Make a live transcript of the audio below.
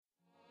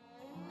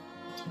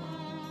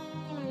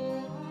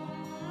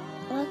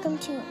welcome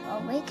to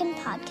Awaken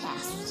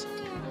Podcast.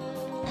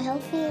 I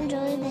hope you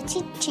enjoy the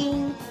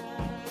teaching.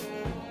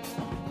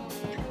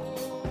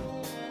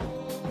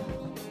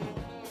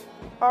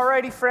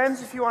 Alrighty,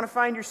 friends, if you want to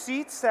find your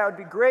seats, that would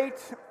be great.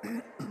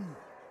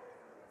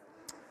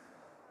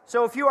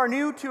 So if you are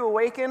new to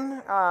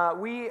Awaken,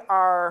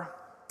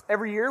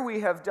 every year we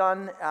have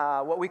done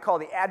what we call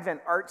the Advent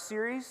Art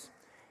Series.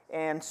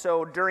 And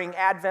so during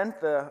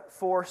Advent, the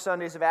 4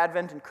 Sundays of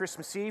Advent and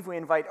Christmas Eve, we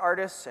invite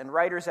artists and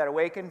writers at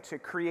Awaken to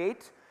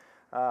create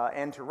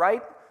and to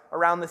write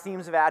around the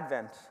themes of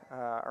Advent,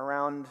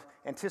 around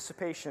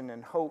anticipation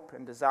and hope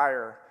and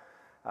desire.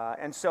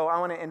 And so I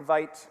want to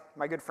invite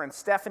my good friends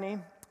Stephanie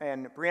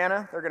and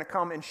Brianna. They're going to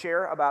come and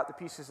share about the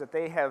pieces that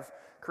they have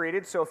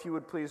created. So if you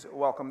would please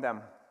welcome them.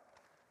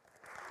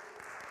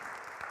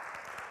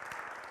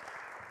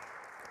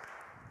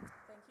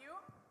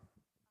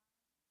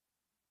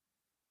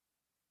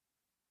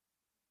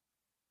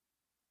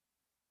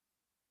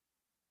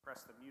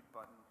 Press the mute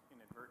button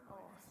inadvertently.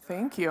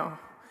 Thank you.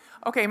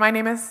 Okay, my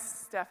name is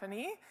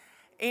Stephanie,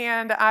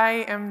 and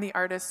I am the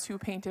artist who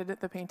painted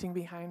the painting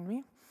behind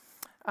me.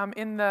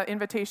 In the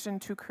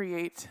invitation to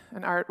create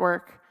an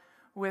artwork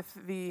with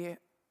the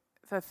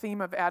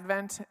theme of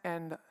Advent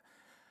and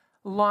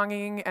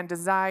longing and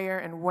desire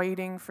and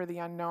waiting for the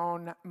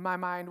unknown, my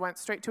mind went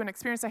straight to an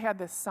experience I had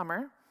this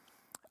summer.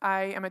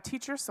 I am a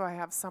teacher, so I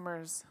have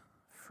summers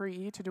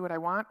free to do what I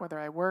want, whether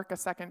I work a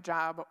second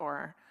job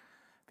or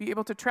be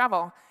able to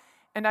travel.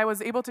 And I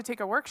was able to take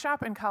a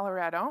workshop in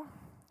Colorado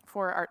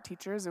for art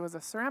teachers. It was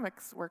a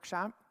ceramics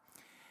workshop.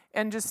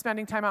 And just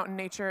spending time out in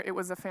nature, it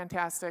was a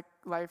fantastic,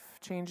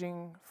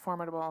 life-changing,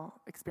 formidable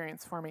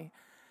experience for me.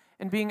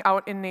 And being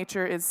out in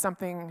nature is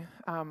something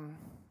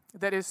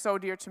that is so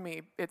dear to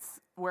me. It's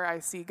where I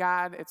see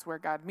God. It's where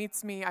God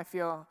meets me. I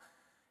feel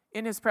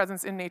in his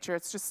presence in nature.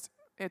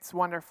 It's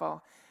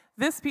wonderful.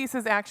 This piece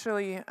is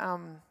actually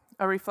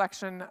a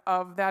reflection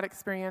of that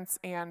experience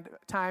and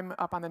time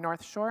up on the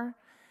North Shore.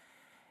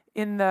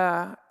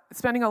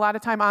 Spending a lot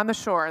of time on the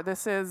shore.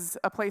 This is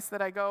a place that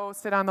I go,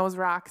 sit on those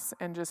rocks,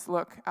 and just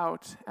look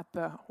out at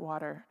the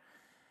water.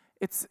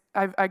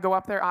 I go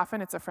up there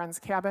often. It's a friend's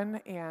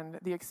cabin, and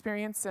the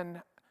experiences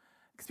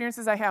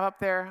I have up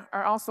there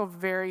are also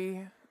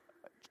very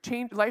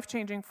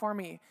life-changing for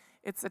me.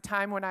 It's a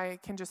time when I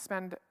can just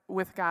spend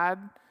with God,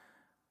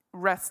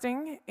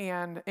 resting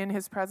and in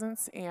his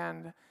presence,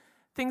 and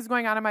things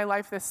going on in my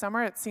life this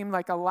summer. It seemed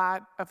like a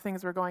lot of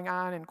things were going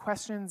on, and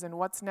questions, and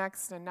what's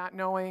next, and not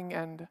knowing,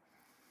 and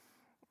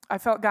I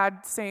felt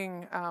God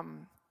saying,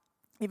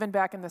 even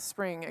back in the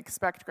spring,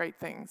 expect great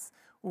things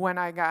when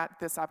I got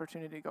this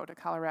opportunity to go to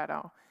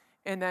Colorado.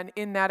 And then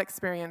in that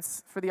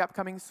experience, for the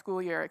upcoming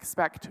school year,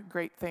 expect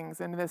great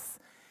things. And this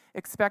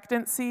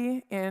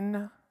expectancy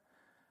in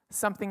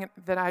something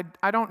that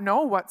I don't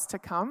know what's to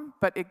come,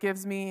 but it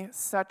gives me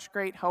such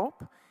great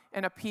hope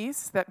and a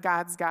peace that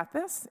God's got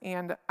this,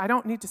 and I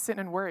don't need to sit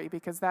and worry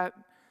because that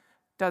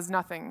does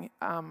nothing.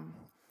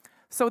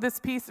 So this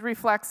piece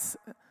reflects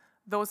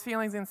those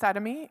feelings inside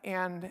of me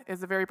and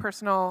is a very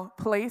personal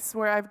place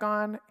where I've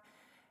gone.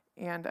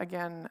 And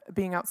again,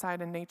 being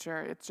outside in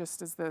nature, it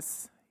just is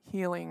this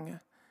healing.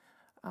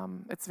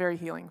 It's very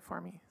healing for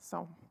me.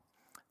 So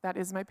that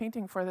is my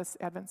painting for this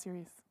Advent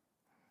series.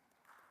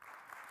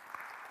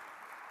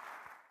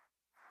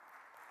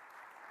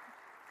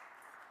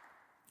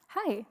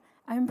 Hi,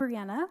 I'm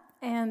Brianna,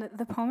 and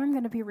the poem I'm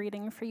going to be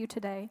reading for you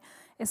today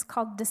is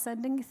called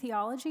Descending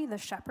Theology, The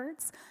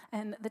Shepherds,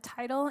 and the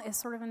title is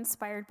sort of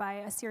inspired by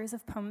a series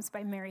of poems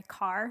by Mary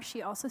Karr.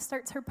 She also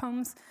starts her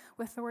poems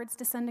with the words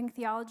Descending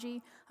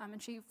Theology,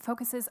 and she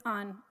focuses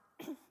on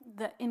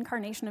the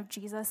incarnation of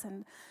Jesus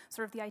and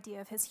sort of the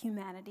idea of his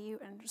humanity,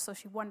 and so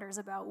she wonders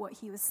about what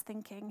he was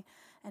thinking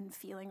and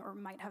feeling, or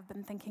might have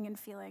been thinking and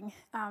feeling.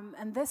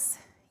 And this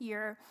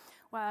year,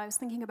 while I was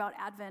thinking about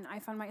Advent, I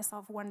found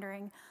myself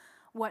wondering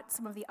what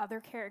some of the other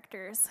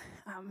characters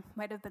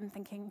might have been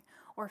thinking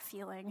or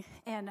feeling.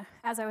 And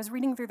as I was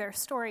reading through their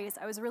stories,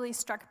 I was really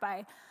struck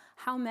by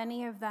how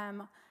many of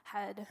them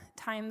had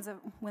times of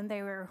when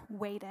they were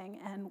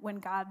waiting and when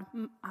God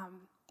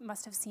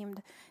must have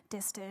seemed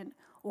distant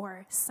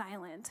or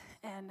silent.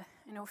 And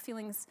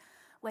feelings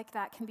like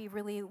that can be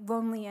really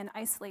lonely and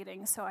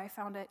isolating. So I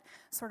found it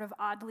sort of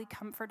oddly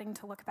comforting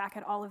to look back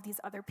at all of these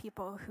other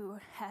people who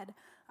had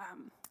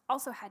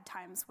also had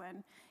times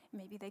when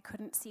maybe they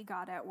couldn't see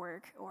God at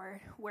work or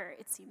where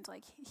it seemed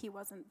like he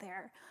wasn't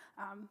there.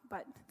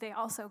 But they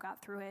also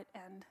got through it,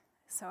 and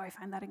so I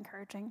find that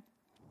encouraging.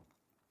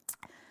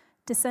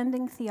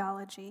 Descending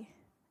Theology,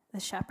 The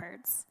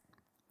Shepherds.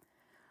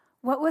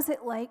 What was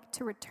it like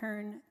to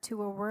return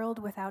to a world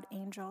without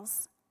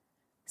angels,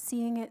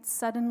 seeing it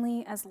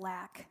suddenly as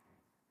lack?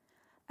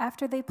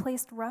 After they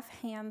placed rough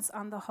hands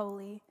on the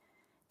holy,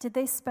 did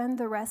they spend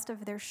the rest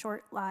of their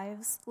short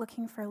lives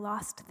looking for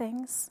lost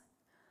things?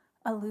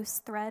 A loose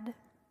thread,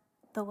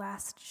 the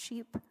last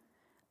sheep,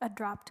 a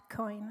dropped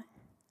coin?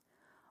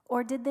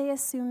 Or did they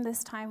assume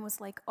this time was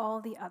like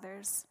all the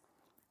others,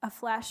 a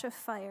flash of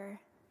fire,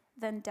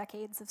 then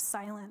decades of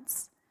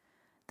silence,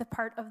 the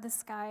part of the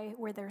sky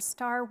where their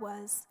star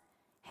was,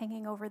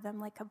 hanging over them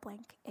like a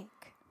blank ache.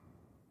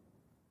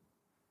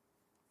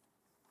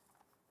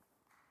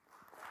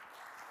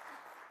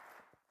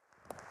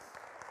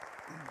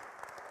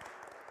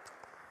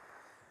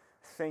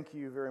 Thank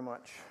you very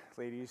much,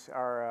 ladies.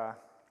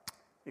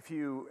 If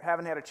you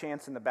haven't had a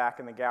chance in the back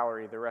in the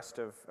gallery, the rest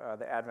of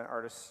the Advent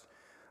artists'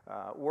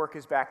 work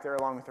is back there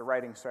along with the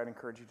writing, so I'd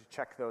encourage you to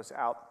check those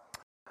out.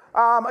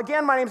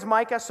 Again, my name's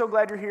Micah. So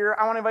glad you're here.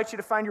 I want to invite you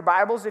to find your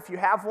Bibles if you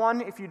have one.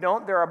 If you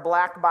don't, there are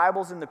black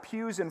Bibles in the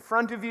pews in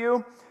front of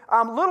you.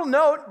 Little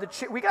note,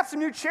 we got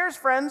some new chairs,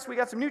 friends. We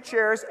got some new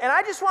chairs, and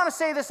I just want to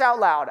say this out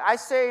loud. I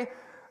say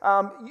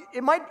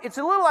it's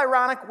a little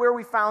ironic where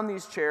we found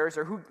these chairs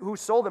or who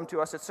sold them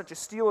to us. It's such a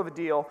steal of a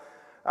deal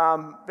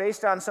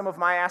based on some of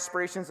my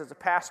aspirations as a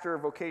pastor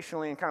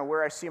vocationally and kind of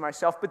where I see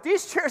myself. But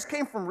these chairs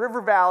came from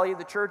River Valley,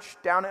 the church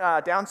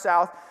down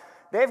south.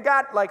 They've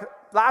got like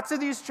lots of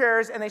these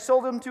chairs, and they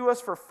sold them to us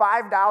for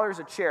 $5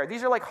 a chair.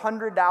 These are like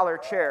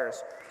 $100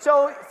 chairs.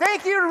 So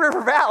thank you to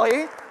River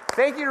Valley.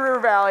 Thank you to River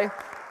Valley.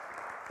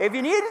 If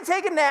you need to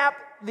take a nap,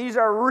 these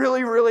are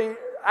really, really,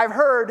 I've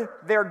heard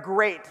they're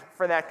great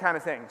for that kind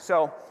of thing.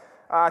 So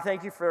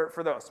thank you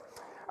for those.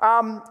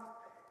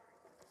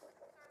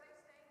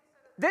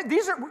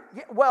 These are,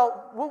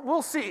 well,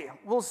 we'll see.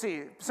 We'll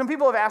see. Some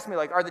people have asked me,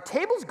 like, are the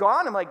tables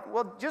gone? I'm like,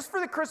 well, just for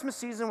the Christmas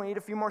season, we need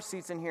a few more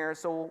seats in here,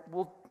 so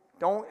we'll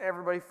don't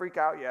everybody freak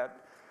out yet.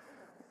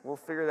 We'll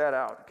figure that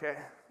out, okay?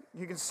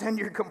 You can send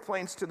your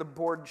complaints to the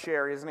board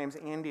chair. His name's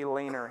Andy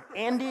Lehner.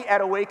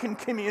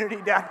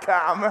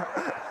 Andy@awakencommunity.com.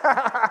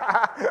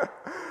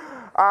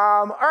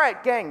 All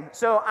right, gang.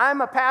 So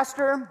I'm a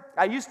pastor.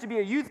 I used to be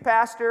a youth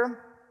pastor.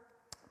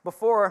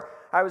 Before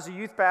I was a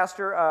youth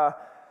pastor,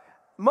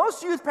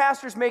 most youth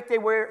pastors make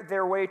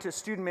their way to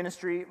student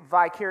ministry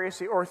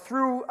vicariously or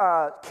through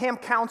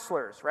camp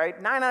counselors,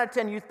 right? 9 out of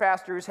 10 youth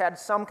pastors had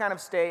some kind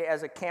of stay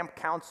as a camp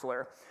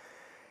counselor.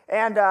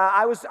 And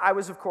I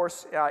was, of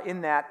course,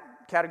 in that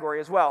category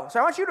as well.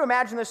 So I want you to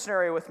imagine this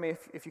scenario with me,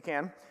 if you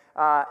can.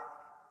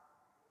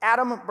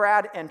 Adam,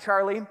 Brad, and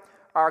Charlie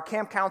are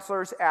camp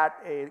counselors at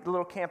a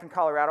little camp in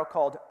Colorado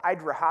called I'd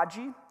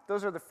Rahaji.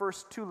 Those are the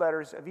first 2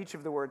 letters of each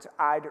of the words,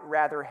 I'd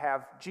rather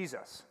have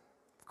Jesus.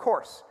 Of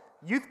course.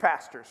 Youth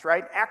pastors,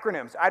 right?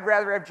 Acronyms. I'd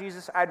rather have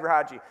Jesus, I'd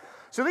Rahaji.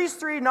 So these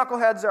 3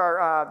 knuckleheads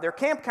they're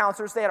camp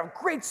counselors. They had a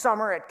great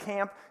summer at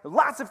camp.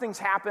 Lots of things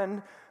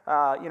happened.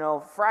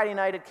 Friday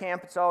night at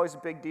camp, it's always a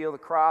big deal. The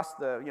cross,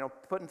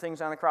 putting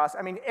things on the cross.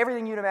 I mean,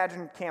 everything you'd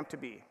imagine camp to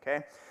be,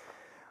 okay?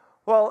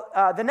 Well,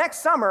 the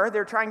next summer,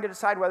 they're trying to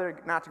decide whether or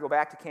not to go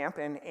back to camp,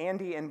 and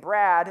Andy and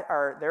Brad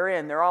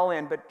they're all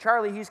in, but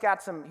Charlie, he's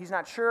not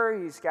sure,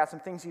 he's got some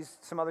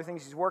other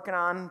things he's working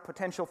on,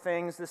 potential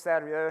things, this,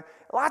 that, or the other.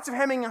 Lots of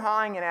hemming and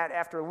hawing, and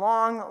after a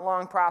long,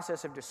 long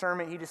process of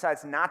discernment, he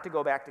decides not to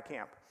go back to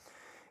camp.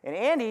 And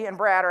Andy and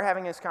Brad are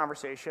having this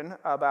conversation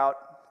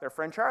about their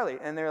friend Charlie,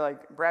 and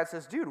Brad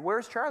says, dude,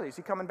 where's Charlie? Is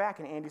he coming back?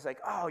 And Andy's like,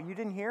 oh, you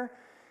didn't hear?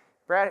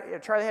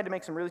 Charlie had to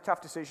make some really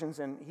tough decisions,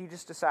 and he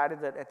just decided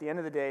that at the end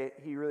of the day,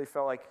 he really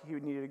felt like he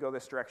needed to go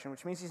this direction,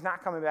 which means he's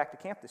not coming back to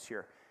camp this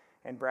year.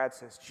 And Brad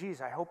says, geez,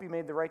 I hope he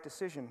made the right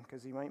decision,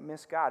 because he might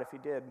miss God if he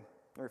did,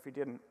 or if he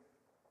didn't.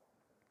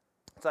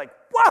 It's like,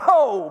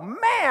 whoa,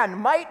 man,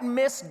 might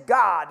miss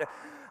God.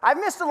 I've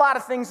missed a lot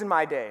of things in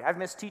my day. I've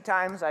missed tea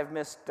times, I've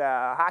missed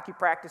hockey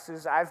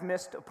practices, I've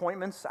missed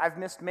appointments, I've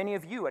missed many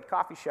of you at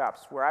coffee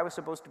shops where I was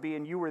supposed to be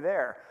and you were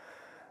there.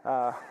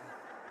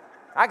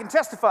 I can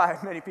testify,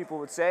 many people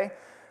would say.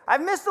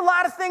 I've missed a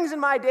lot of things in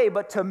my day,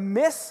 but to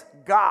miss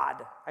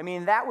God, I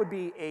mean, that would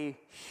be a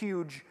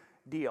huge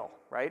deal,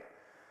 right?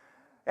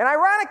 And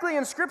ironically,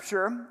 in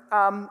Scripture,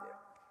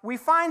 we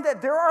find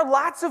that there are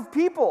lots of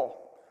people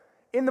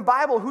in the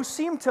Bible who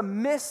seem to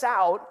miss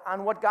out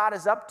on what God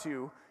is up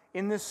to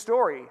in this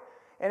story.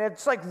 And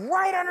it's like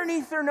right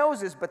underneath their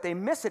noses, but they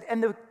miss it.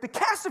 And the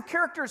cast of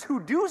characters who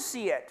do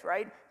see it,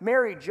 right?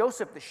 Mary,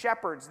 Joseph, the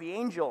shepherds, the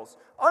angels,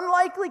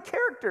 unlikely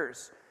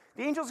characters.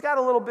 The angels got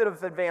a little bit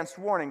of advanced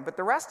warning, but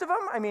the rest of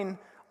them, I mean,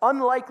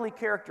 unlikely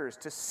characters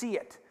to see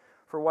it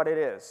for what it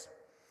is.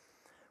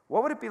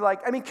 What would it be like?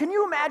 I mean, can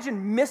you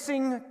imagine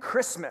missing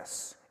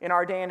Christmas in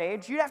our day and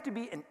age? You'd have to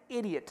be an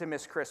idiot to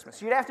miss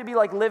Christmas. You'd have to be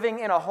like living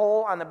in a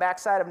hole on the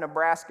backside of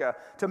Nebraska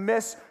to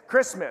miss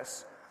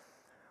Christmas.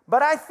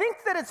 But I think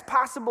that it's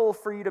possible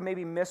for you to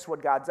maybe miss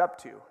what God's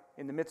up to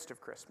in the midst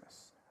of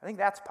Christmas. I think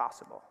that's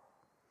possible.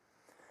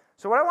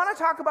 So what I want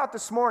to talk about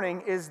this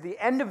morning is the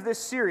end of this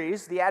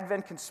series, the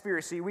Advent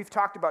Conspiracy. We've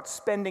talked about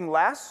spending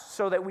less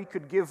so that we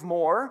could give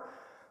more,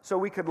 so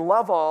we could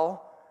love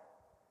all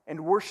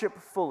and worship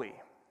fully.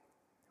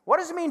 What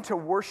does it mean to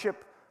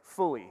worship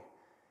fully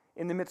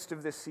in the midst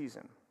of this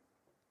season?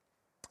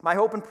 My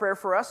hope and prayer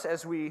for us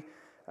as we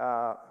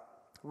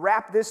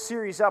wrap this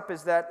series up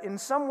is that in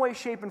some way,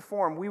 shape, and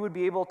form, we would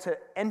be able to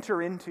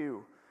enter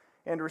into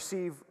and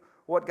receive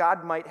what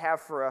God might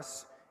have for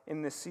us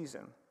in this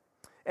season.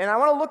 And I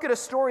want to look at a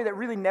story that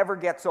really never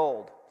gets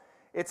old.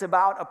 It's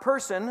about a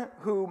person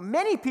who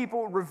many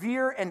people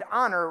revere and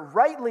honor,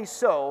 rightly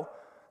so,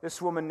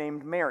 this woman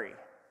named Mary.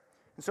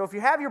 So if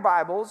you have your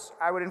Bibles,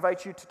 I would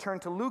invite you to turn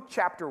to Luke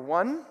chapter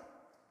 1.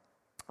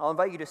 I'll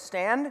invite you to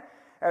stand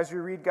as we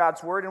read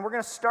God's word, and we're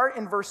going to start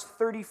in verse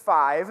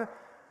 35.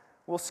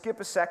 We'll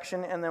skip a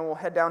section, and then we'll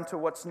head down to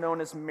what's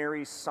known as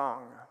Mary's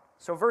song.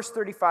 So verse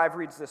 35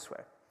 reads this way.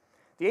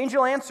 The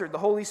angel answered, "The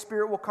Holy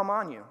Spirit will come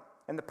on you,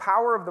 and the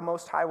power of the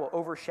Most High will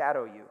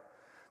overshadow you.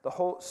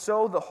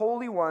 So the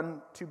Holy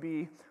One to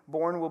be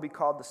born will be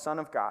called the Son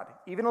of God.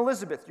 Even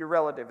Elizabeth, your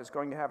relative, is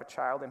going to have a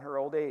child in her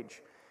old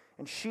age.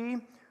 And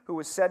she, who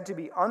was said to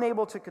be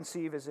unable to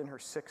conceive, is in her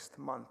 6th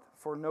month,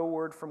 for no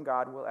word from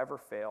God will ever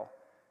fail.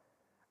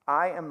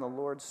 I am the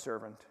Lord's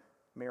servant,"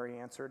 Mary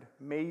answered.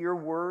 "May your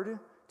word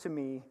to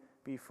me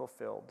be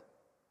fulfilled."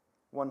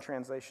 One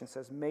translation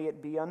says, "May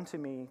it be unto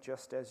me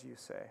just as you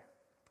say."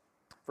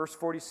 Verse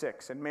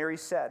 46, and Mary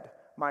said,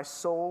 "My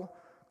soul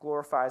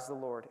glorifies the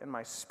Lord, and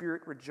my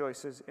spirit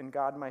rejoices in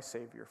God my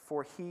Savior,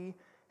 for he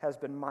has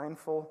been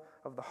mindful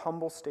of the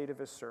humble state of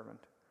his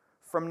servant.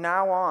 From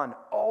now on,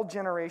 all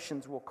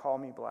generations will call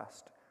me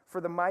blessed. For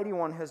the Mighty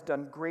One has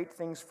done great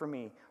things for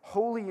me.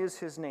 Holy is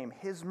his name.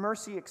 His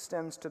mercy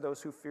extends to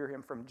those who fear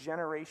him from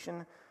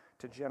generation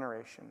to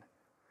generation.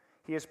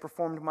 He has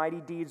performed mighty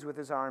deeds with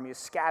his arm. He has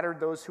scattered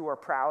those who are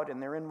proud in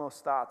their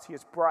inmost thoughts. He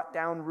has brought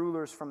down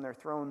rulers from their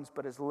thrones,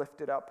 but has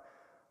lifted up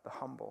the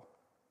humble.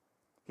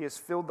 He has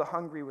filled the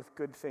hungry with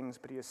good things,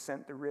 but he has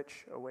sent the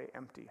rich away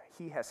empty.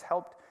 He has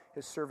helped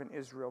his servant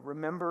Israel,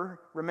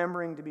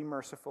 remembering to be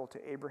merciful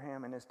to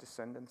Abraham and his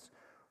descendants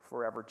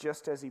forever,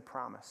 just as he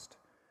promised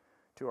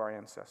to our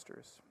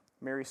ancestors."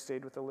 Mary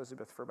stayed with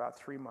Elizabeth for about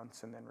 3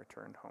 months and then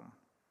returned home.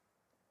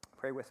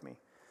 Pray with me.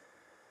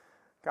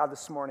 God,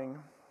 this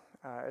morning,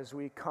 as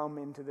we come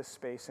into this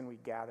space and we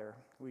gather,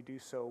 we do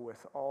so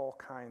with all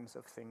kinds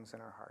of things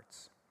in our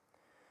hearts.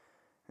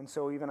 And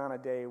so even on a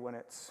day when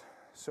it's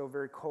so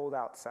very cold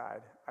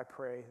outside, I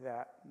pray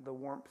that the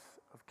warmth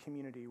of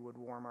community would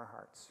warm our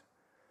hearts,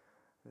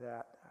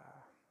 that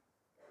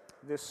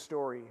this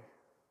story,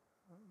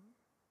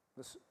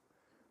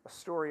 a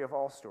story of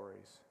all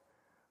stories,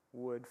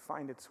 would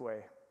find its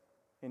way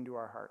into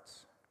our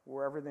hearts,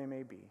 wherever they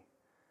may be,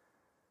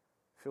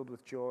 filled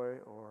with joy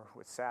or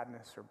with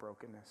sadness or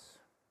brokenness.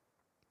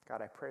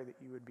 God, I pray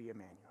that you would be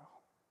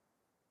Emmanuel,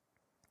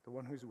 the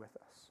one who's with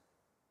us,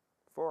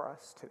 for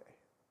us today.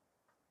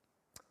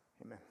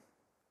 Amen.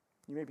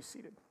 You may be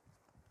seated.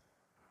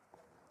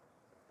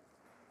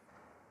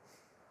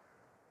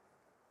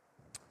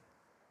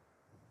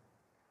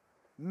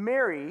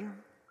 Mary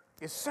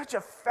is such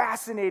a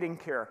fascinating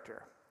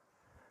character.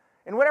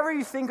 And whatever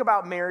you think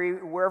about Mary,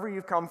 wherever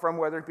you've come from,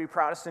 whether it be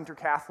Protestant or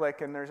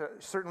Catholic, and there's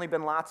certainly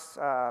been lots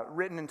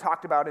written and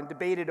talked about and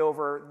debated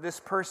over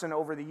this person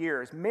over the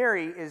years,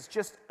 Mary is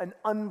just an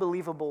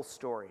unbelievable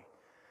story.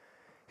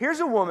 Here's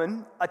a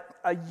woman,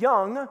 a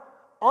young,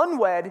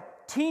 unwed,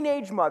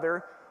 teenage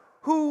mother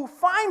who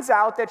finds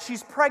out that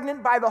she's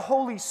pregnant by the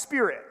Holy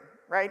Spirit,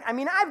 right? I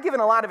mean, I've given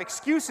a lot of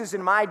excuses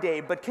in my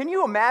day, but can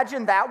you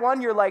imagine that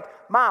one? You're like,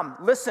 "Mom,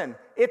 listen,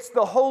 it's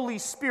the Holy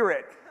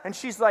Spirit." And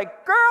she's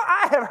like, "Girl,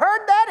 I have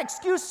heard that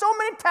excuse so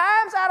many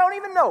times, I don't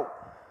even know."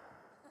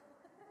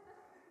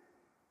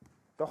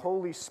 The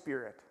Holy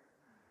Spirit,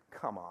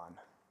 come on.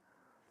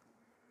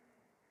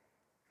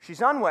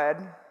 She's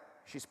unwed,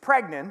 she's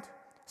pregnant,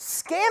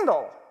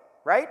 scandal,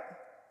 right?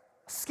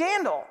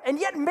 Scandal. And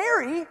yet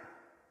Mary,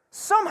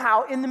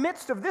 somehow in the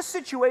midst of this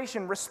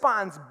situation,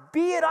 responds,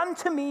 "Be it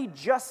unto me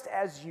just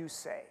as you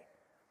say."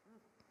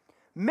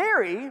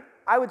 Mary,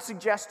 I would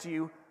suggest to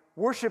you,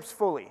 worships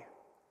fully.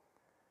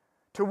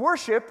 To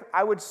worship,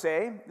 I would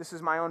say, this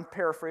is my own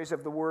paraphrase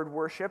of the word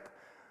worship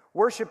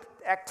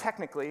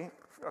technically,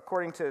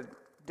 according to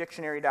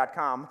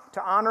dictionary.com,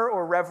 to honor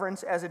or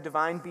reverence as a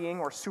divine being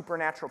or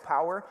supernatural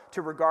power,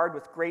 to regard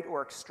with great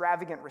or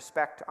extravagant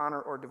respect,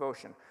 honor, or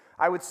devotion.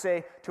 I would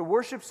say to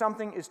worship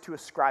something is to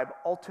ascribe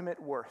ultimate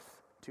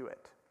worth to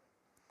it.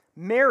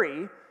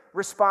 Mary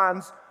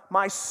responds,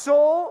 "My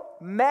soul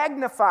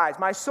magnifies,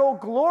 my soul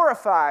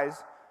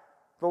glorifies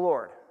the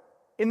Lord."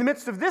 In the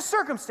midst of this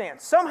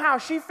circumstance, somehow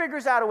she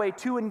figures out a way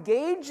to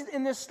engage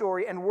in this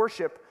story and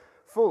worship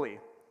fully.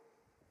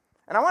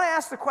 And I want to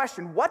ask the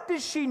question, what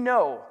does she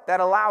know that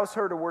allows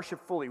her to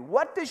worship fully?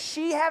 What does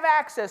she have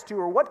access to,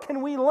 or what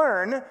can we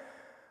learn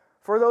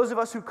for those of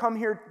us who come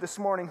here this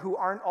morning who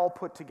aren't all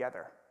put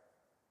together?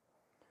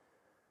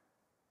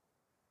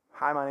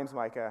 Hi, my name's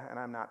Micah, and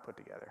I'm not put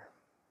together.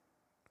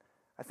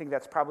 I think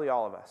that's probably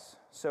all of us.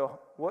 So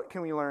what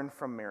can we learn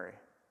from Mary?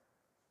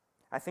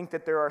 I think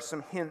that there are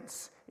some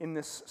hints in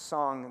this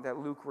song that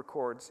Luke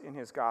records in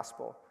his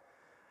gospel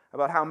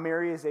about how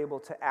Mary is able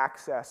to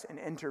access and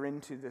enter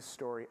into this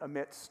story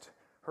amidst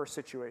her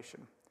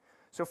situation.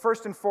 So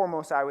first and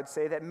foremost, I would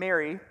say that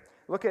Mary,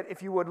 look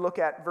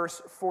at verse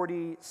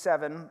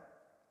 47.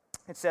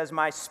 It says,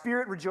 "My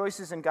spirit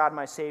rejoices in God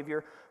my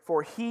Savior,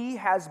 for he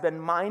has been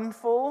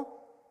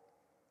mindful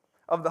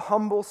of the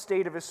humble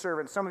state of his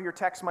servant." Some of your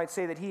texts might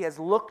say that he has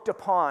looked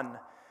upon.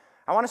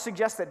 I want to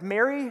suggest that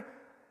Mary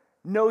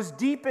knows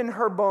deep in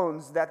her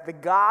bones that the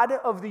God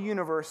of the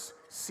universe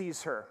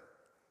sees her.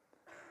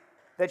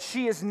 that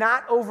she is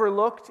not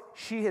overlooked,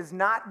 she has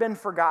not been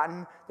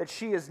forgotten, that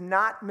she is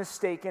not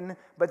mistaken,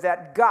 but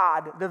that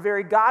God, the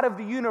very God of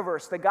the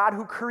universe, the God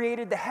who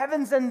created the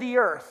heavens and the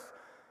earth,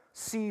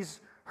 sees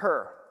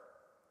her.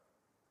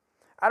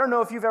 I don't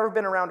know if you've ever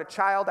been around a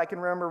child. I can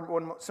remember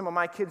when some of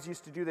my kids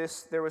used to do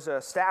this. There was a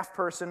staff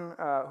person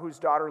whose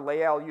daughter,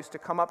 Lael, used to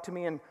come up to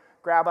me and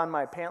grab on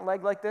my pant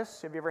leg like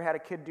this. Have you ever had a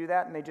kid do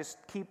that? And they just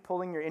keep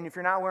pulling and if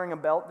you're not wearing a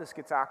belt, this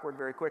gets awkward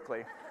very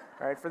quickly.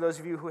 All right, for those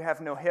of you who have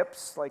no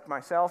hips, like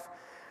myself,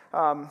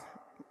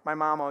 my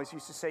mom always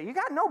used to say, "You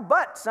got no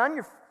butt, son.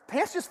 Your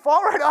pants just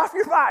fall right off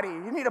your body.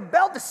 You need a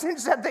belt to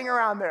cinch that thing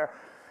around there.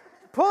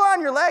 Pull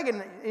on your leg,"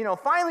 and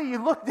finally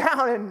you look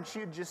down and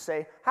she'd just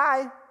say,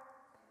 "Hi."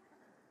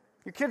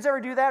 Your kids ever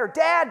do that? Or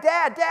 "Dad,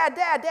 Dad, Dad,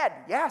 Dad, Dad."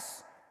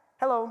 "Yes."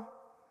 "Hello."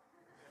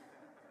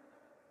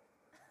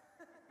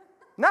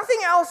 Nothing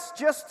else,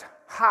 just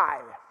hi.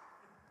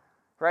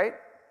 Right?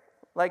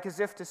 Like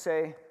as if to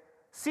say,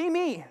 "See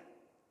me."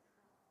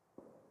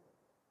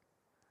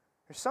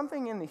 There's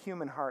something in the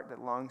human heart that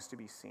longs to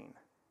be seen.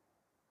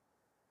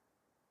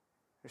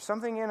 There's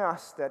something in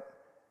us that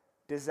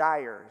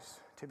desires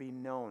to be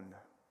known.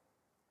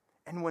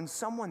 And when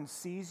someone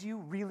sees you,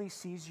 really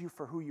sees you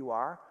for who you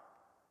are,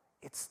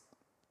 it's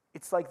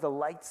like the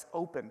lights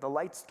open, the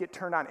lights get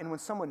turned on. And when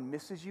someone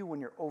misses you,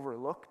 when you're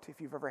overlooked, if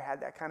you've ever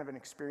had that kind of an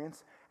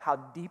experience, how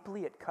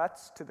deeply it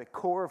cuts to the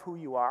core of who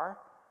you are.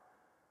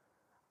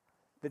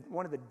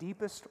 One of the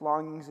deepest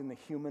longings in the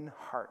human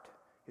heart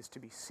is to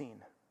be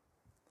seen,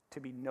 to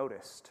be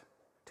noticed,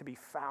 to be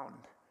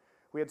found.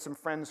 We had some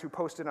friends who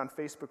posted on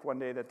Facebook one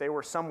day that they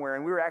were somewhere,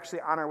 and we were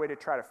actually on our way to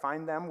try to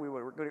find them. We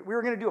were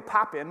going to do a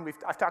pop-in.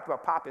 I've talked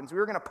about pop-ins. We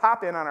were going to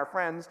pop in on our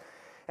friends,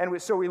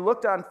 and so we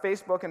looked on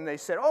Facebook, and they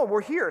said, "Oh,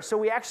 we're here." So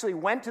we actually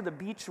went to the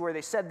beach where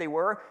they said they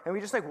were, and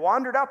we just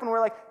wandered up, and we're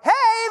like,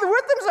 "Hey, the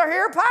Withams are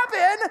here, pop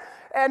in."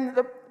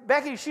 And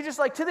Becky, she just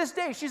to this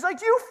day, she's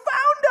like, "You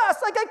found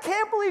us. I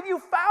can't believe you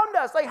found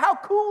us." How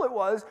cool it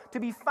was to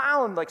be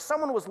found,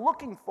 someone was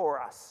looking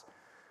for us.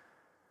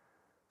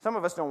 Some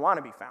of us don't want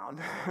to be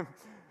found.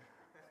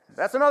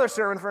 That's another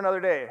sermon for another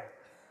day.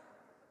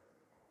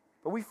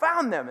 But we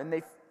found them,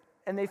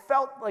 and they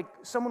felt like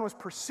someone was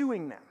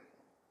pursuing them.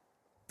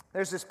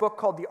 There's this book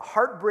called The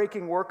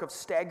Heartbreaking Work of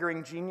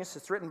Staggering Genius.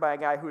 It's written by a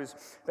guy who has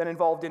been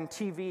involved in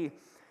TV.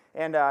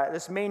 And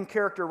this main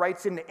character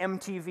writes into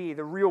MTV,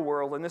 the real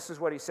world, and this is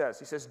what he says.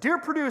 He says, "Dear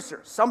producer,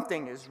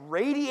 something is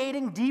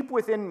radiating deep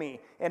within me,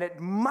 and it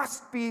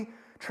must be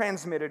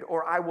transmitted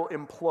or I will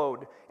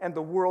implode, and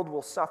the world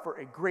will suffer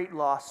a great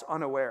loss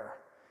unaware.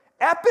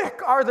 Epic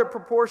are the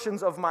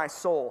proportions of my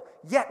soul,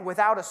 yet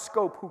without a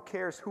scope, who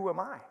cares, who am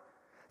I?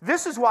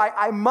 This is why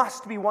I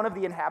must be one of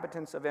the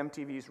inhabitants of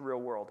MTV's real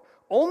world.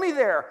 Only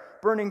there,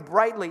 burning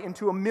brightly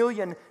into a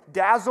million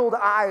dazzled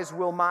eyes,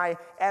 will my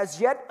as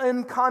yet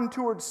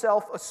uncontoured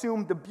self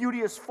assume the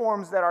beauteous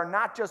forms that are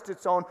not just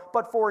its own,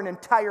 but for an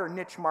entire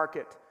niche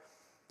market.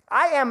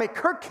 I am a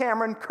Kirk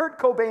Cameron, Kurt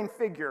Cobain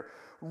figure,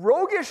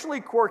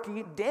 roguishly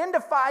quirky,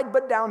 dandified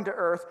but down to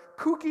earth,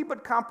 kooky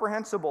but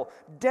comprehensible,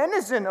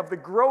 denizen of the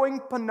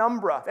growing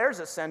penumbra," there's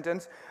a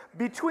sentence,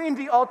 "between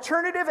the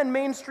alternative and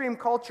mainstream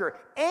culture,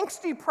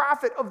 angsty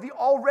prophet of the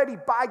already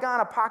bygone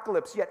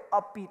apocalypse, yet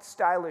upbeat,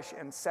 stylish,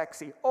 and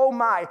sexy. Oh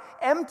my,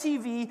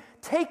 MTV,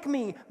 take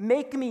me,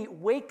 make me,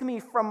 wake me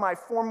from my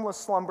formless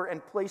slumber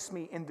and place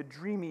me in the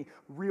dreamy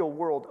real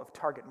world of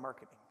target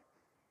marketing."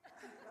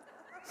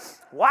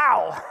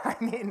 Wow,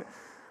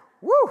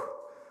 woo.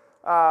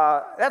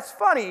 That's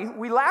funny.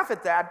 We laugh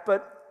at that,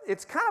 but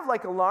it's kind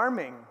of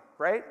alarming,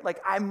 right?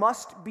 I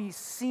must be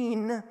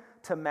seen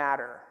to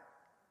matter.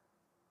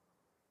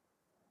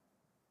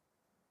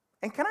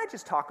 And can I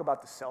just talk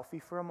about the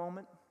selfie for a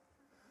moment?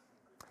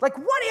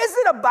 What is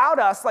it about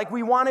us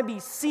we want to be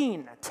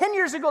seen? 10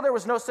 years ago, there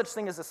was no such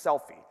thing as a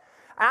selfie.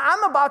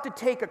 I'm about to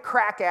take a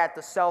crack at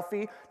the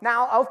selfie.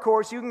 Now, of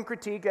course, you can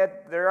critique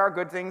it. There are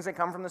good things that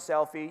come from the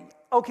selfie.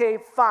 Okay,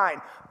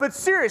 fine. But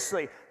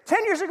seriously,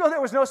 10 years ago, there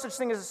was no such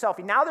thing as a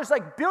selfie. Now there's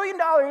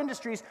billion-dollar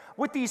industries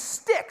with these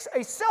sticks, a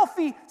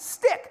selfie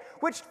stick,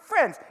 which,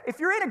 friends, if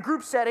you're in a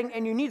group setting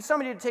and you need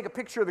somebody to take a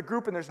picture of the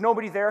group and there's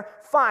nobody there,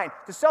 fine.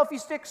 The selfie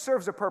stick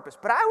serves a purpose.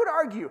 But I would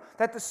argue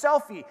that the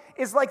selfie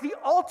is the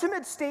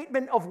ultimate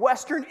statement of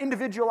Western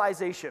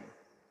individualization.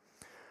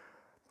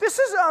 This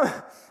is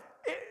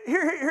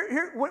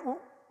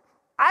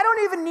I don't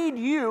even need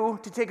you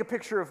to take a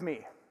picture of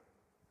me.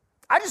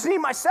 I just need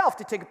myself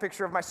to take a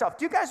picture of myself.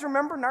 Do you guys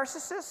remember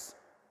Narcissus?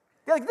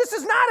 You're this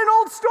is not an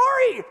old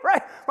story,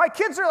 right? My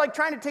kids are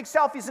trying to take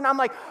selfies, and I'm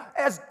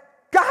as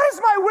God is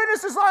my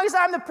witness, as long as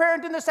I'm the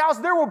parent in this house,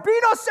 there will be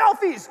no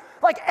selfies.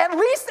 At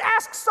least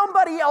ask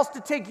somebody else to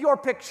take your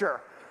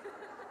picture.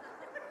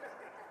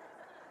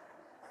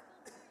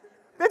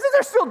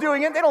 They're still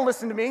doing it. They don't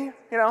listen to me,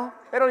 They don't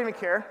even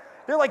care.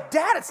 They're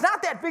Dad, it's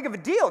not that big of a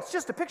deal. It's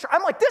just a picture.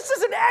 I'm this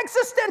is an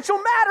existential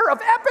matter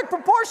of epic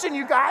proportion,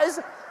 you guys.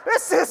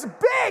 This is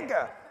big.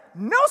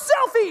 No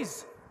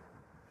selfies.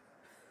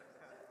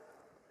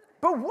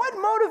 But what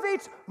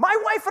motivates, my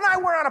wife and I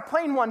were on a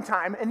plane one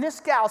time, and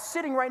this gal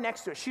sitting right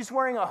next to us, she's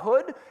wearing a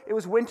hood. It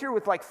was winter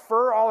with like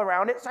fur all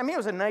around it. I mean, it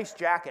was a nice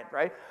jacket,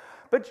 right?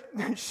 But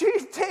she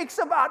takes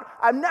about,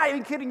 I'm not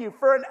even kidding you,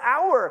 for an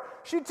hour,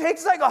 she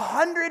takes like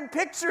 100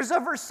 pictures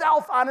of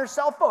herself on her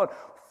cell phone.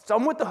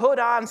 Some with the hood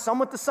on, some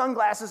with the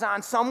sunglasses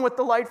on, some with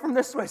the light from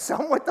this way,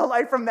 some with the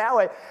light from that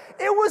way.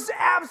 It was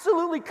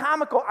absolutely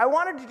comical. I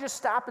wanted to just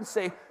stop and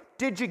say,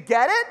 did you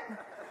get it?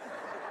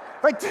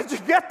 Like, did you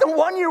get the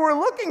one you were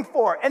looking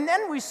for? And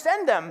then we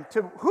send them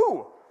to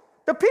who?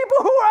 The people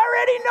who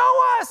already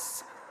know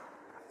us.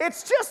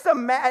 It's just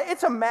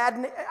it's a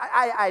madness.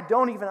 I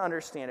don't even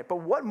understand it. But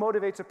what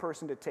motivates a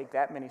person to take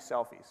that many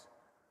selfies?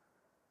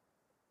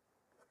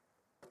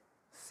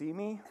 See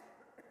me?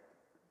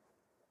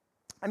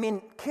 I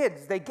mean,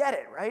 kids, they get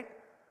it, right?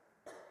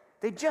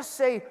 They just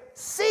say,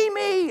 see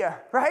me,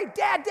 right?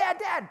 Dad, dad,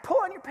 dad, pull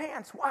on your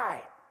pants.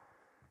 Why?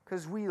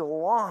 Because we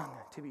long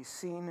to be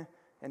seen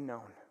and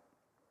known,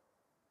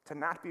 to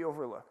not be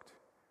overlooked.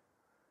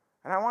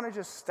 And I want to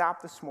just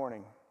stop this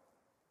morning.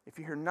 If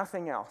you hear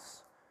nothing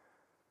else,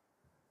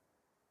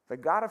 the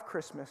God of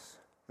Christmas,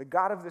 the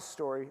God of this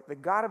story, the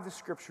God of the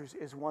Scriptures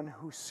is one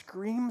who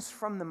screams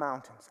from the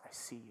mountains, I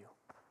see you.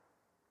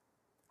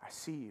 I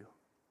see you.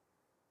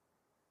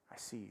 I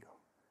see you.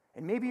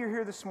 And maybe you're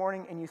here this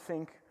morning and you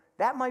think,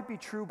 that might be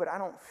true, but I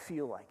don't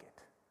feel like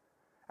it.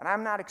 And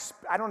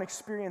I don't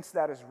experience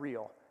that as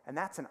real. And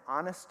that's an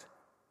honest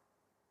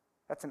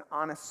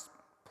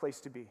place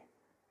to be.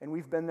 And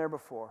we've been there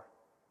before.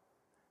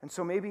 And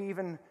so maybe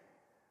even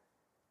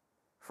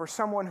for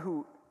someone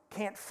who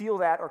can't feel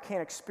that or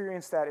can't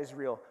experience that as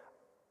real,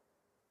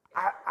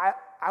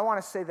 I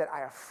want to say that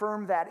I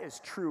affirm that is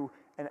true,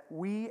 and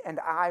we and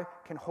I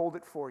can hold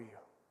it for you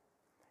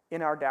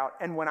in our doubt.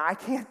 And when I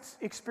can't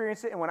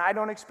experience it and when I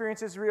don't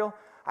experience it as real,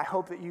 I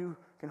hope that you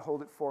can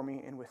hold it for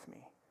me and with me.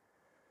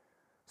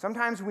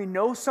 Sometimes we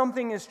know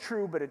something is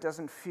true, but it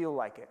doesn't feel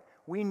like it.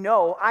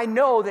 I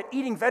know that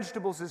eating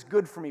vegetables is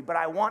good for me, but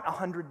I want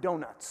 100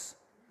 donuts.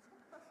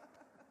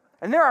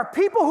 And there are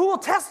people who will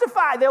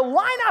testify. They'll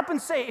line up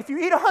and say, if you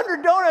eat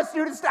 100 donuts,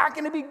 dude, it's not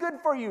going to be good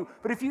for you.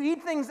 But if you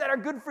eat things that are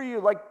good for you,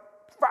 like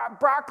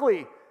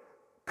broccoli,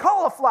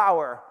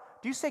 cauliflower.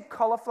 Do you say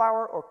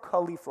cauliflower or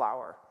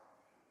cauliflower?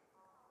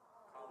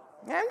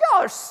 Man,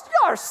 y'all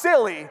are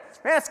silly.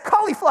 Man, it's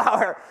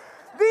cauliflower.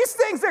 These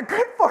things are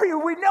good for you.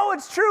 We know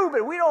it's true,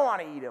 but we don't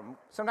want to eat them.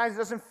 Sometimes it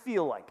doesn't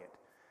feel like it.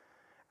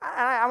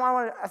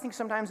 I think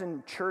sometimes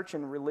in church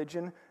and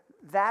religion,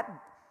 that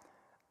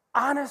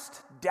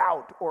honest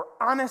doubt or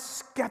honest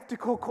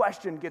skeptical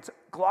question gets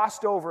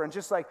glossed over and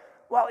just like,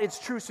 well, it's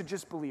true, so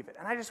just believe it.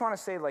 And I just want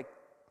to say, like,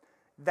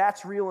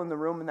 that's real in the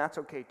room, and that's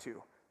okay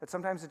too. That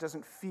sometimes it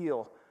doesn't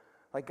feel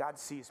like God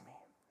sees me.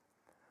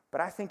 But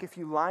I think if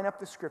you line up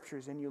the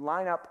Scriptures and you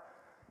line up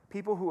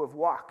people who have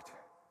walked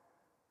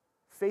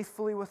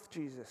faithfully with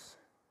Jesus,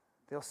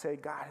 they'll say,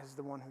 God is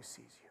the one who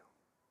sees you.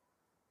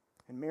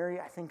 And Mary,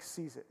 I think,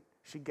 sees it.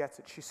 She gets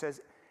it. She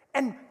says,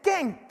 and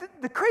gang,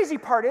 the crazy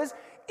part is,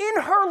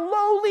 in her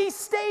lowly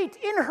state,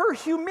 in her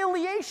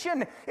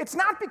humiliation, it's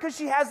not because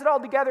she has it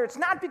all together. It's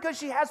not because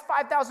she has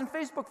 5,000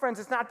 Facebook friends.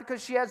 It's not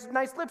because she has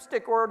nice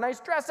lipstick or a nice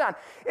dress on.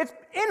 It's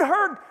in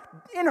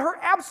her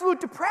absolute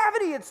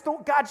depravity.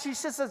 She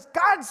says,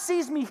 God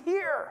sees me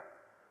here.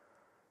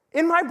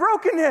 In my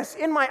brokenness,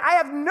 I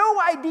have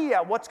no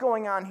idea what's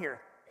going on here.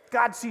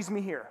 God sees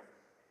me here.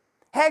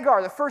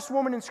 Hagar, the first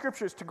woman in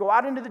Scriptures to go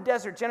out into the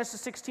desert, Genesis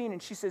 16,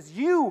 and she says,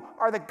 you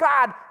are the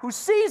God who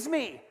sees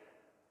me.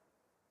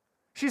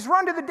 She's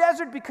run to the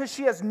desert because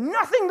she has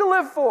nothing to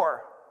live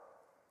for.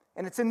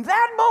 And it's in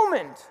that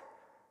moment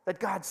that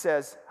God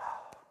says,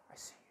 oh, I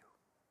see you.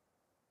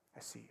 I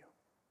see you.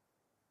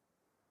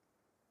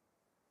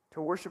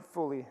 To worship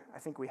fully, I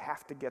think we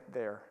have to get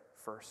there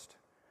first.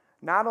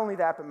 Not only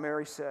that, but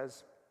Mary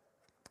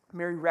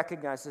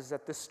recognizes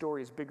that this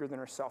story is bigger than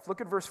herself.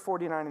 Look at verse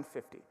 49 and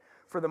 50.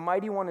 For the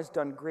Mighty One has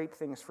done great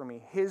things for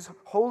me.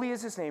 Holy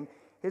is his name.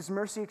 His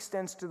mercy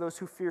extends to those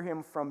who fear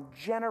him from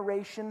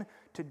generation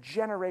to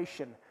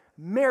generation.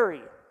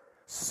 Mary,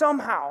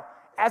 somehow,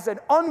 as an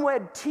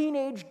unwed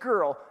teenage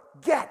girl,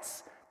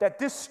 gets that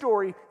this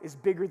story is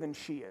bigger than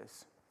she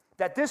is.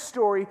 That this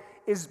story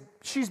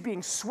she's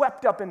being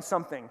swept up in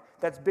something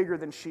that's bigger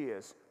than she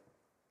is.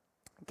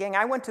 Gang,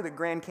 I went to the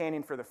Grand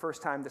Canyon for the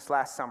first time this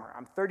last summer.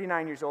 I'm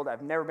 39 years old.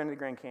 I've never been to the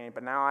Grand Canyon,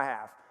 but now I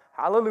have.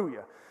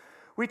 Hallelujah.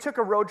 We took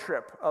a road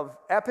trip of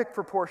epic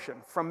proportion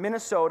from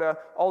Minnesota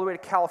all the way to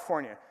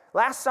California.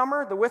 Last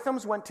summer, the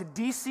Withams went to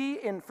D.C.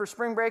 for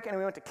spring break, and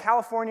we went to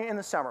California in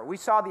the summer. We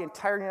saw the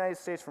entire United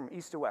States from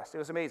east to west. It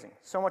was amazing.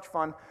 So much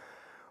fun.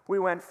 We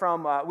went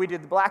we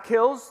did the Black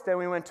Hills, then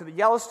we went to the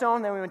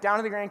Yellowstone, then we went down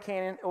to the Grand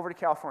Canyon, over to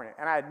California.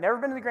 And I had never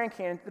been to the Grand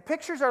Canyon. The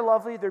pictures are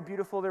lovely, they're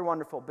beautiful, they're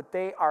wonderful, but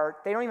they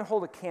don't even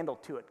hold a candle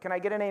to it. Can I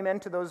get an amen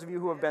to those of you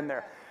who have been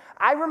there?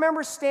 I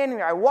remember standing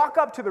there. I walk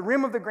up to the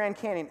rim of the Grand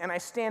Canyon, and I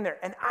stand there,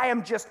 and I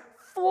am just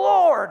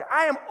floored.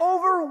 I am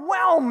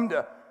overwhelmed.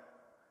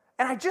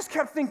 And I just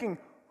kept thinking,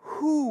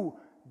 who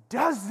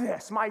does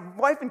this? My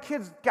wife and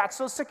kids got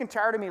so sick and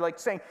tired of me like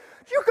saying,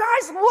 you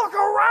guys look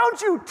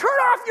around you. Turn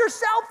off your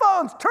cell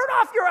phones. Turn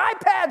off your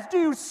iPads. Do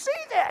you see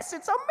this?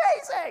 It's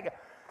amazing.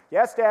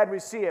 Yes, Dad, we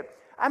see it.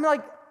 I'm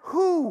like,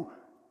 who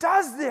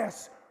does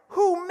this?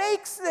 Who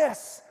makes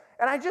this?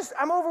 And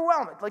I'm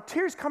overwhelmed. Like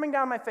tears coming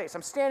down my face.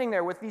 I'm standing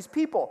there with these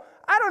people.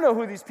 I don't know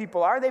who these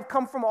people are. They've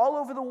come from all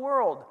over the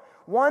world.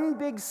 One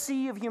big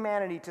sea of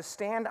humanity to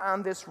stand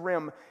on this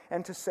rim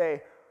and to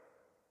say,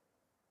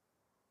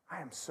 I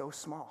am so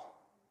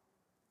small.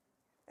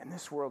 And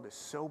this world is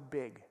so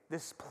big.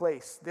 This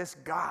place, this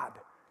God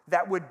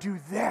that would do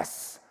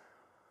this.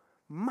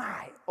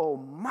 My, oh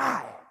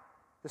my,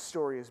 the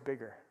story is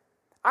bigger.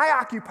 I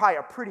occupy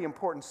a pretty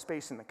important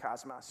space in the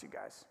cosmos, you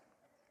guys.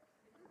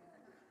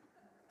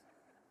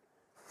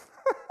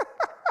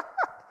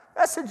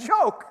 That's a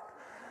joke.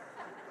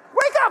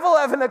 Wake up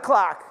 11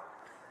 o'clock.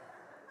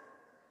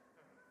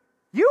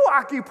 You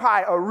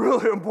occupy a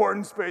really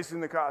important space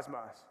in the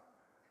cosmos.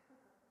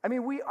 I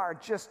mean, we are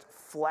just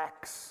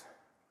flecks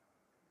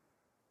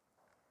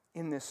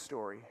in this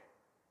story.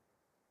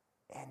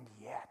 And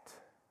yet,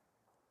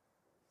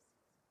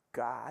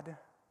 God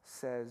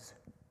says,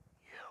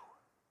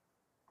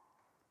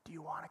 do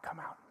you want to come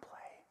out and play?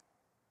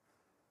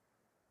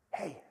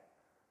 Hey,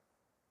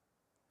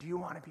 do you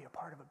want to be a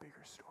part of a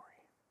bigger story?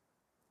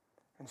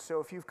 And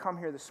so if you've come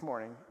here this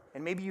morning,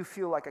 and maybe you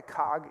feel like a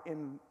cog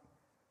in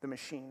the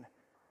machine,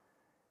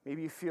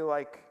 maybe you feel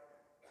like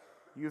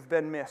you've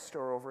been missed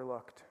or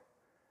overlooked,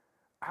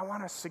 I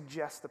want to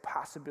suggest the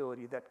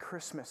possibility that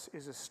Christmas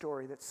is a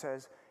story that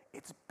says,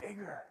 it's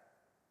bigger.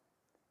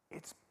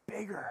 It's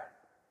bigger.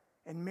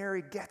 And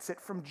Mary gets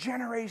it from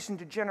generation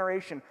to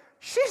generation.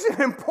 She's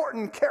an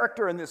important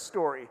character in this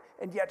story,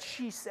 and yet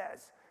she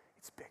says,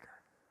 it's bigger.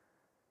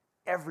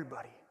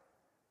 Everybody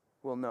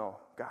will know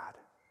God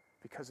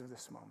because of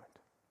this moment.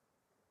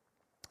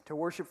 To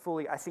worship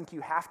fully, I think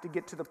you have to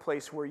get to the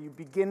place where you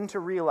begin to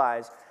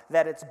realize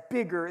that it's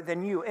bigger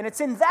than you. And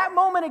it's in that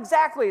moment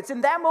exactly,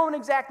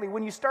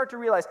 when you start to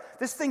realize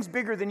this thing's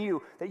bigger than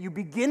you, that you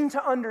begin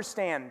to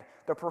understand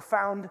the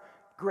profound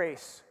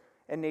grace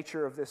and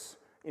nature of this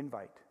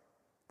invite.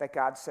 That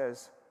God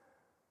says,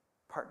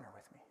 partner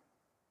with me.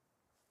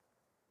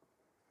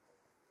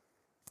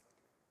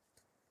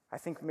 I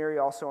think Mary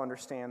also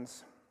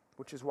understands,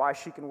 which is why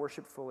she can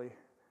worship fully,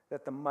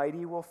 that the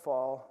mighty will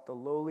fall, the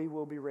lowly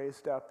will be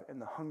raised up,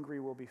 and the hungry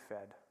will be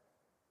fed.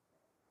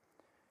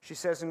 She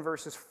says in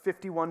verses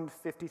 51 to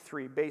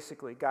 53,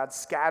 basically, God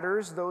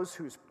scatters those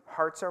whose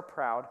hearts are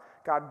proud.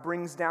 God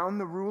brings down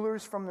the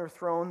rulers from their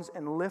thrones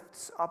and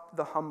lifts up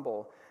the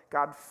humble.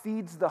 God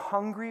feeds the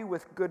hungry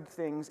with good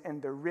things, and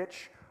the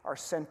rich are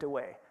sent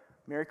away.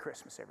 Merry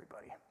Christmas,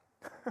 everybody.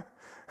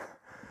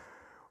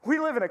 We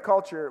live in a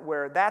culture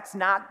where that's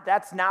not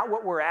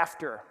what we're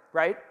after,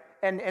 right?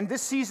 And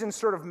this season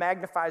sort of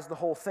magnifies the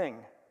whole thing.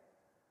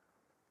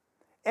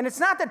 And it's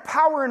not that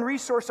power and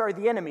resource are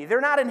the enemy.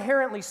 They're not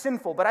inherently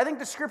sinful, but I think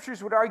the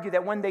scriptures would argue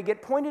that when they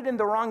get pointed in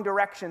the wrong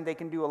direction, they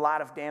can do a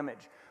lot of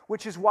damage,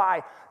 which is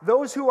why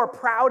those who are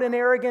proud and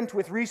arrogant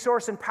with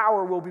resource and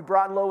power will be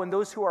brought low, and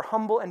those who are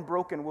humble and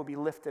broken will be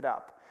lifted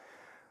up.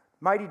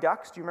 Mighty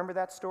Ducks, do you remember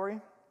that story?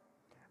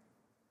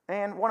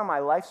 And one of my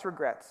life's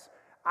regrets.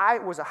 I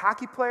was a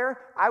hockey player,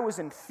 I was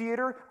in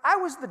theater, I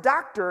was the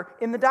doctor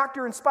in The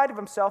Doctor in Spite of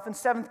Himself in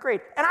 7th grade,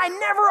 and I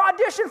never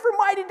auditioned for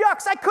Mighty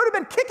Ducks. I could have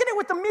been kicking it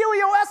with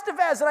Emilio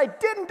Estevez, and I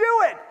didn't do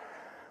it.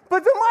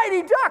 But the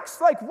Mighty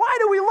Ducks, like, why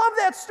do we love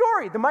that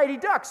story? The Mighty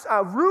Ducks,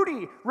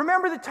 Rudy,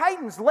 Remember the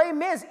Titans, Les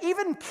Mis,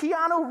 even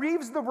Keanu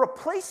Reeves, The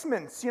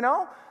Replacements, you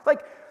know?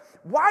 Like,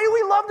 why do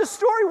we love the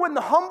story when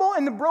the humble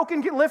and the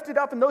broken get lifted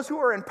up and those who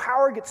are in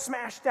power get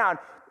smashed down?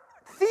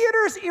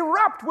 Theaters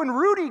erupt when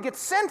Rudy gets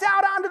sent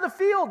out onto the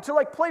field to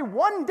like play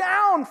one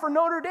down for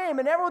Notre Dame,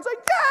 and everyone's like,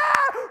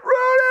 yeah,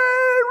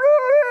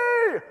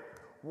 Rudy!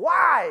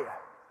 Why?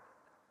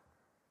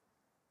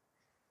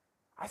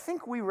 I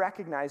think we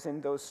recognize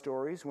in those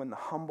stories when the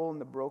humble and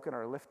the broken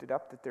are lifted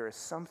up that there is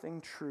something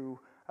true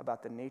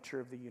about the nature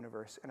of the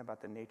universe and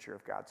about the nature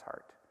of God's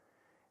heart.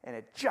 And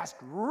it just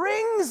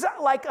rings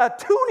like a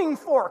tuning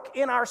fork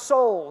in our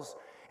souls,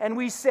 and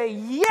we say,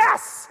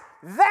 yes,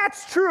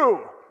 that's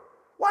true.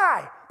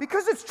 Why?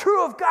 Because it's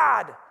true of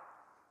God.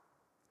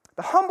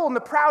 The humble and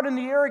the proud and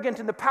the arrogant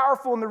and the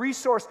powerful and the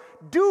resource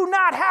do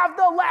not have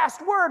the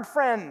last word,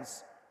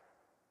 friends.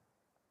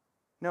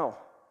 No,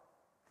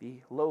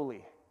 the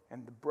lowly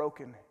and the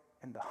broken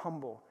and the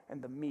humble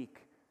and the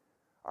meek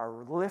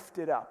are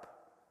lifted up,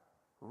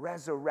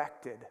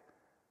 resurrected,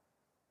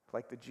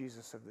 like the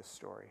Jesus of this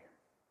story.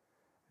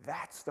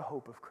 That's the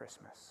hope of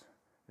Christmas.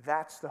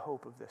 That's the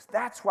hope of this.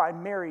 That's why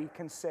Mary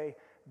can say,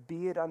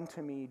 be it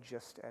unto me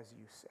just as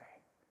you say.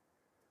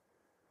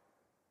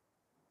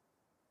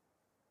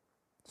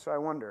 So I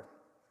wonder,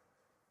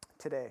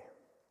 today,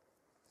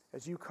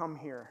 as you come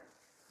here,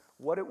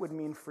 what it would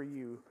mean for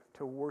you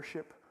to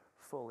worship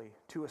fully,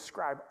 to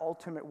ascribe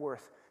ultimate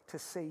worth, to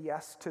say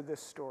yes to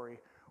this story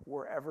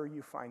wherever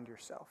you find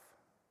yourself.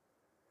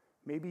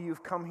 Maybe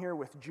you've come here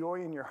with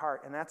joy in your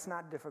heart, and that's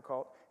not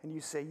difficult, and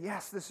you say,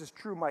 yes, this is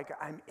true, Micah.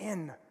 I'm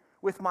in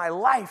with my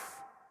life.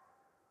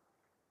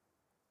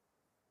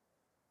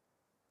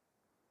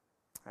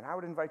 And I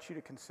would invite you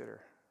to consider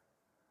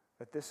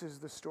that this is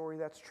the story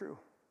that's true.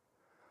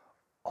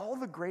 All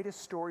the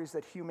greatest stories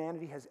that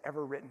humanity has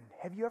ever written,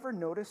 have you ever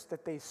noticed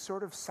that they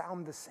sort of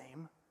sound the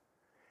same?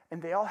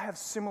 And they all have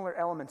similar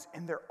elements,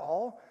 and they're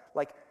all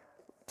like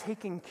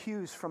taking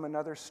cues from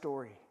another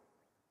story.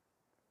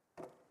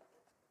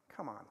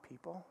 Come on,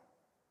 people.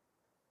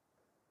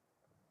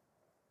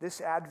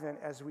 This Advent,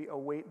 as we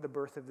await the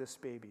birth of this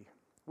baby,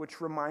 which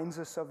reminds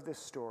us of this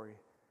story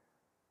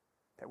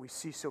that we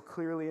see so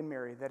clearly in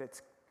Mary, that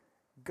it's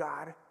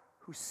God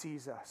who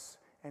sees us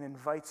and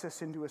invites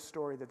us into a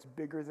story that's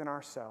bigger than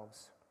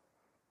ourselves.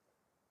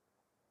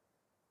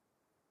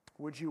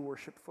 Would you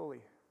worship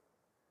fully?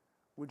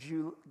 Would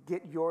you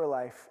get your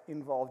life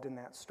involved in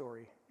that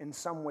story in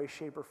some way,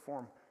 shape, or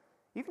form?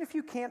 Even if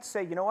you can't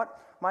say, you know what,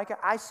 Micah,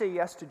 I say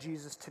yes to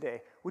Jesus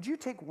today. Would you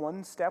take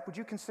one step? Would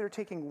you consider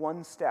taking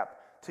one step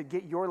to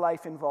get your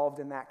life involved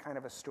in that kind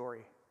of a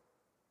story?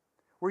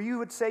 Where you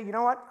would say, you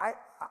know what,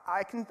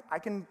 I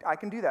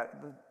can do that.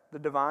 The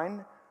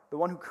divine, the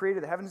one who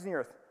created the heavens and the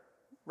earth,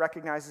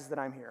 recognizes that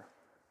I'm here.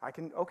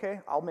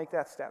 I'll make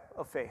that step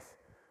of faith.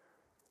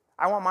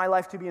 I want my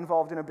life to be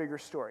involved in a bigger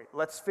story.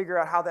 Let's figure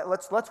out how that,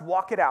 let's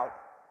walk it out.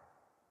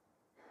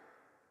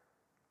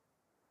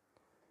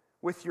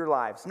 With your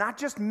lives. Not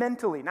just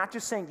mentally, not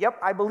just saying, yep,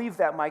 I believe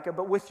that, Micah,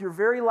 but with your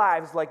very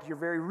lives, like your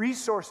very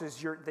resources,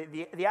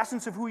 the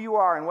essence of who you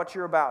are and what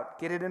you're about.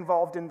 Get it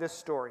involved in this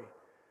story.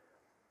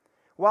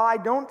 While I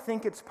don't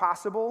think it's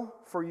possible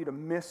for you to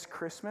miss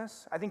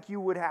Christmas, I think you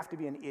would have to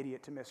be an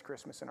idiot to miss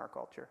Christmas in our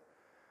culture.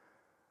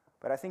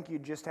 But I think you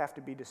just have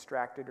to be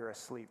distracted or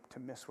asleep to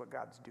miss what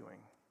God's doing.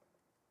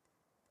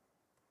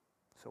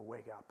 So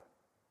wake up.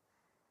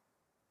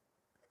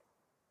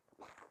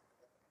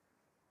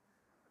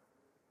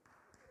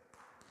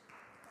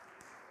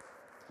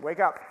 Wake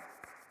up.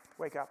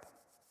 Wake up.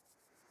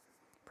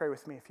 Pray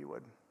with me if you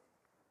would.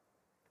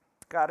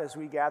 God, as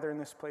we gather in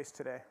this place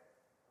today,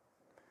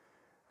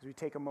 as we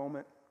take a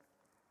moment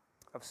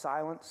of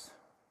silence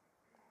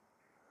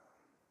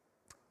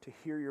to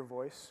hear your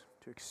voice,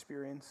 to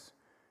experience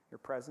your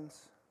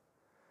presence,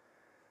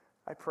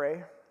 I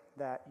pray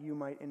that you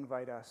might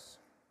invite us,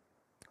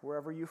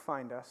 wherever you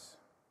find us,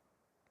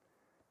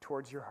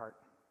 towards your heart.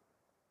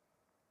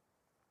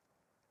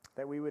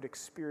 That we would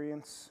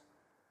experience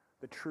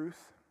the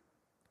truth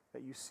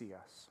that you see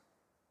us.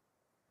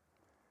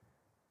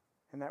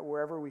 And that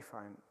wherever we're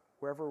found,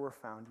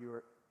 you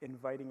are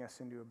inviting us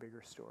into a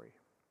bigger story.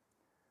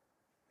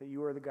 That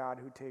you are the God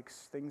who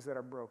takes things that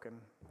are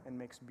broken and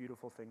makes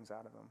beautiful things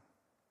out of them.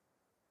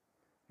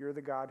 You're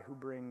the God who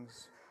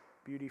brings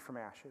beauty from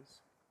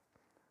ashes.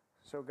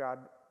 So God,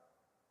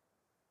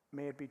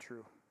 may it be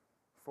true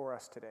for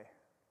us today.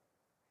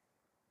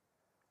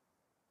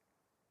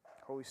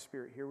 Holy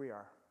Spirit, here we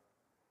are.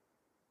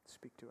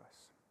 Speak to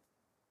us.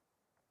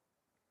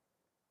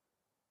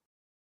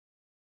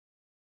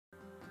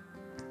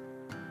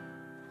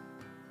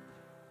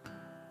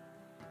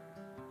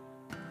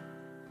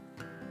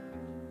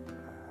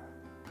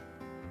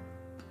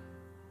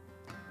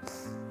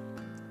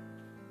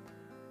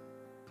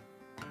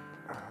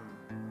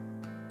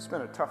 It's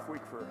been a tough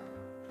week for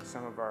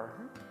some of our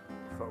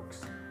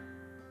folks.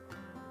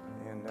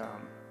 And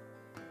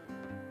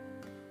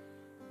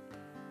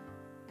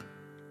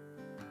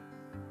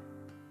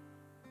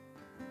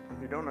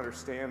you don't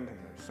understand, and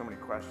there's so many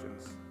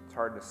questions. It's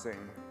hard to sing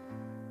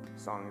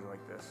songs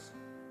like this.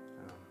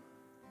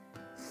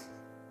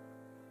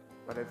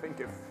 But I think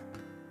if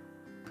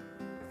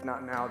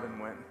not now, then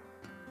when?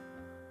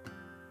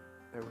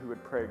 That we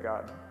would pray,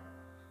 God,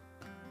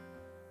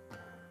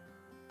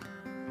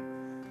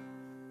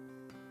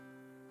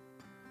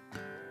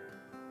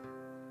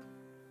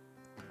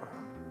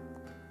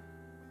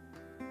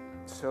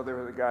 so there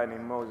was a guy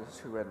named Moses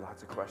who had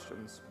lots of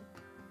questions.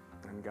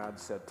 And God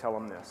said, tell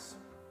him this.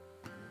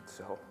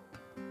 So,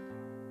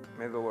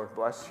 may the Lord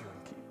bless you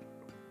and keep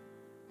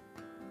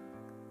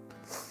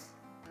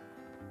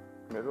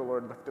you. May the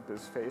Lord lift up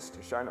his face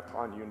to shine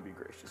upon you and be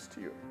gracious to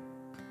you.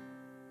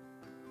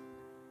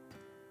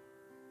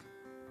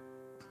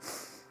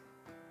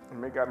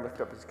 And may God lift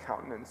up his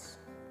countenance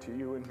to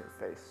you in your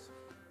face.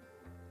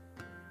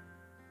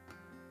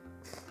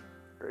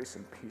 Grace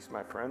and peace,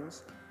 my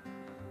friends.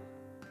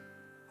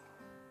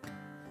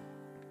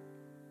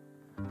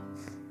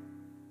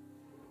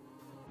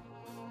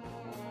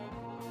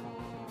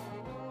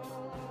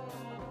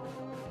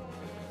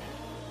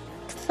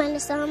 Find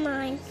us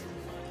online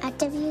at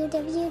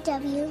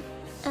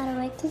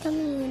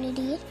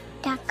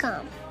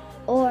www.awakencommunity.com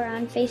or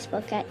on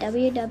Facebook at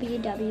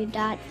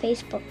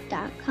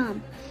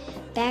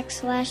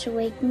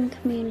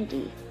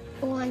www.facebook.com/awakencommunity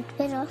or on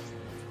Twitter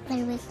at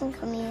Awaken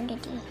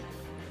Community.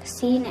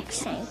 See you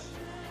next time.